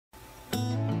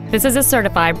This is a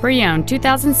certified pre-owned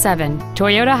 2007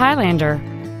 Toyota Highlander.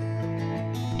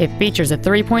 It features a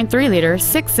 3.3-liter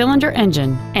six-cylinder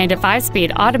engine and a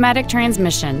 5-speed automatic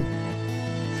transmission.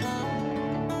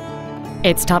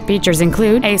 Its top features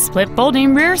include a split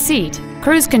folding rear seat,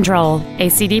 cruise control, a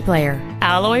CD player,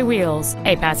 alloy wheels,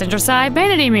 a passenger side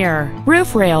vanity mirror,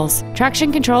 roof rails,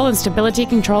 traction control and stability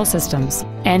control systems,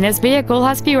 and this vehicle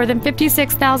has fewer than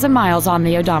 56,000 miles on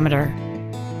the odometer.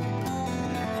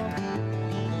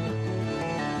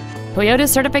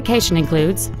 Toyota's certification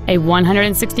includes a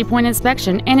 160-point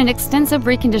inspection and an extensive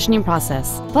reconditioning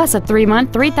process, plus a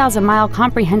 3-month, 3,000-mile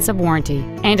comprehensive warranty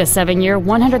and a 7-year,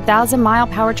 100,000-mile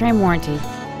powertrain warranty.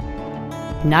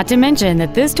 Not to mention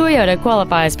that this Toyota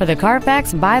qualifies for the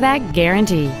Carfax buyback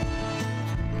guarantee.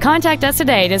 Contact us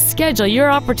today to schedule your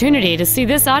opportunity to see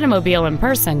this automobile in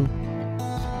person.